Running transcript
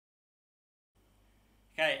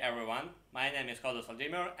Hey everyone, my name is Khodus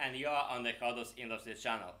Vladimir and you are on the Khodus Industries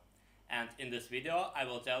channel. And in this video I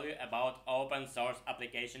will tell you about open source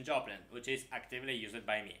application Joplin, which is actively used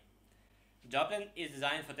by me. Joplin is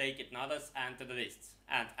designed for taking notes and to-do lists,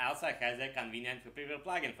 and also has a convenient preview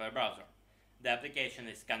plugin for a browser. The application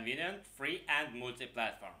is convenient, free and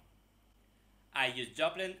multi-platform. I use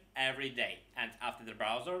Joplin every day, and after the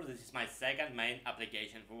browser this is my second main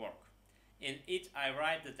application for work. In it I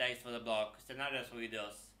write the text for the blog, scenarios for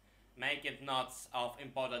videos, making notes of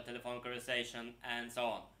important telephone conversation and so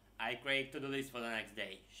on. I create to-do lists for the next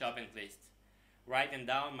day, shopping list, writing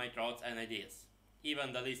down my thoughts and ideas.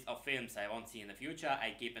 Even the list of films I won't see in the future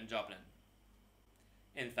I keep in Joplin.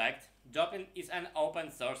 In fact, Joplin is an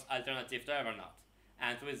open source alternative to Evernote,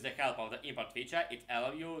 and with the help of the import feature it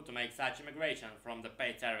allows you to make such a migration from the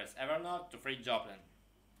paid service Evernote to free Joplin.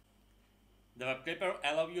 The web clipper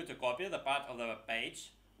allows you to copy the part of the web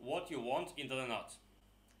page what you want into the note.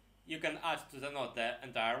 You can add to the note the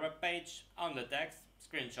entire web page, on the text,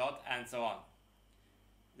 screenshot and so on.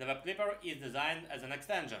 The web clipper is designed as an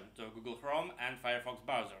extension to Google Chrome and Firefox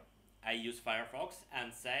browser. I use Firefox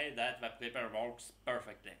and say that web clipper works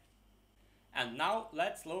perfectly. And now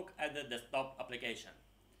let's look at the desktop application.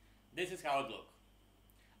 This is how it looks.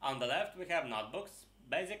 On the left we have notebooks.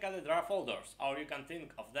 Basically there are folders, or you can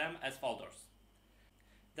think of them as folders.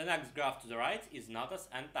 The next graph to the right is notes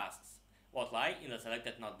and tasks, what lie in the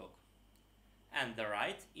selected notebook. And the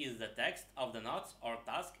right is the text of the notes or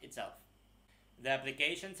task itself. The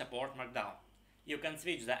application supports Markdown. You can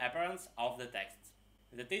switch the appearance of the text.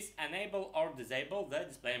 That is, enable or disable the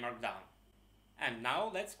display Markdown. And now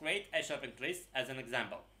let's create a shopping list as an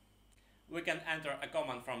example. We can enter a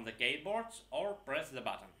command from the keyboard or press the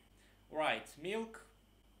button. Write milk,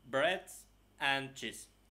 bread and cheese.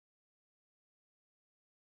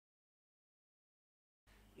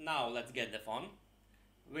 Now let's get the phone.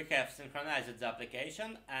 We have synchronized the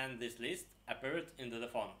application and this list appeared into the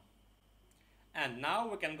phone. And now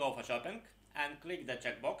we can go for shopping and click the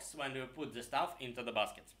checkbox when we put the stuff into the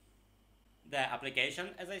basket. The application,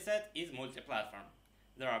 as I said, is multi-platform.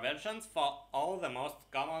 There are versions for all the most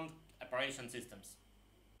common operation systems.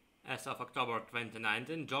 As of October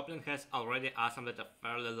 2019, Joplin has already assembled a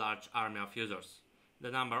fairly large army of users. The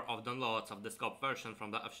number of downloads of the scope version from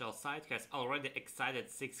the official site has already exceeded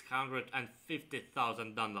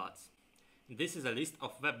 650,000 downloads. This is a list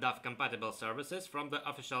of WebDAV compatible services from the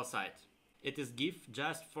official site. It is given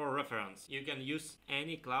just for reference. You can use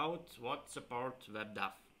any cloud what supports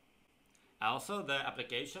WebDAV. Also, the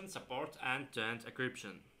application supports end-to-end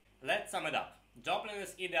encryption. Let's sum it up. Joplin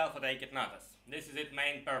is ideal for taking notes. This is its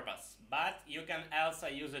main purpose, but you can also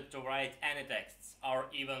use it to write any texts or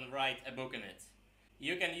even write a book in it.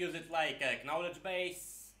 You can use it like a knowledge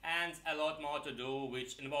base and a lot more to do,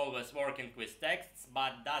 which involves working with texts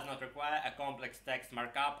but does not require a complex text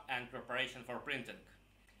markup and preparation for printing.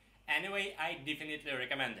 Anyway, I definitely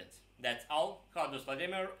recommend it. That's all. Khodus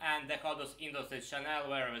Vladimir and the Khodus Industries channel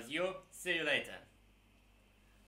were with you. See you later.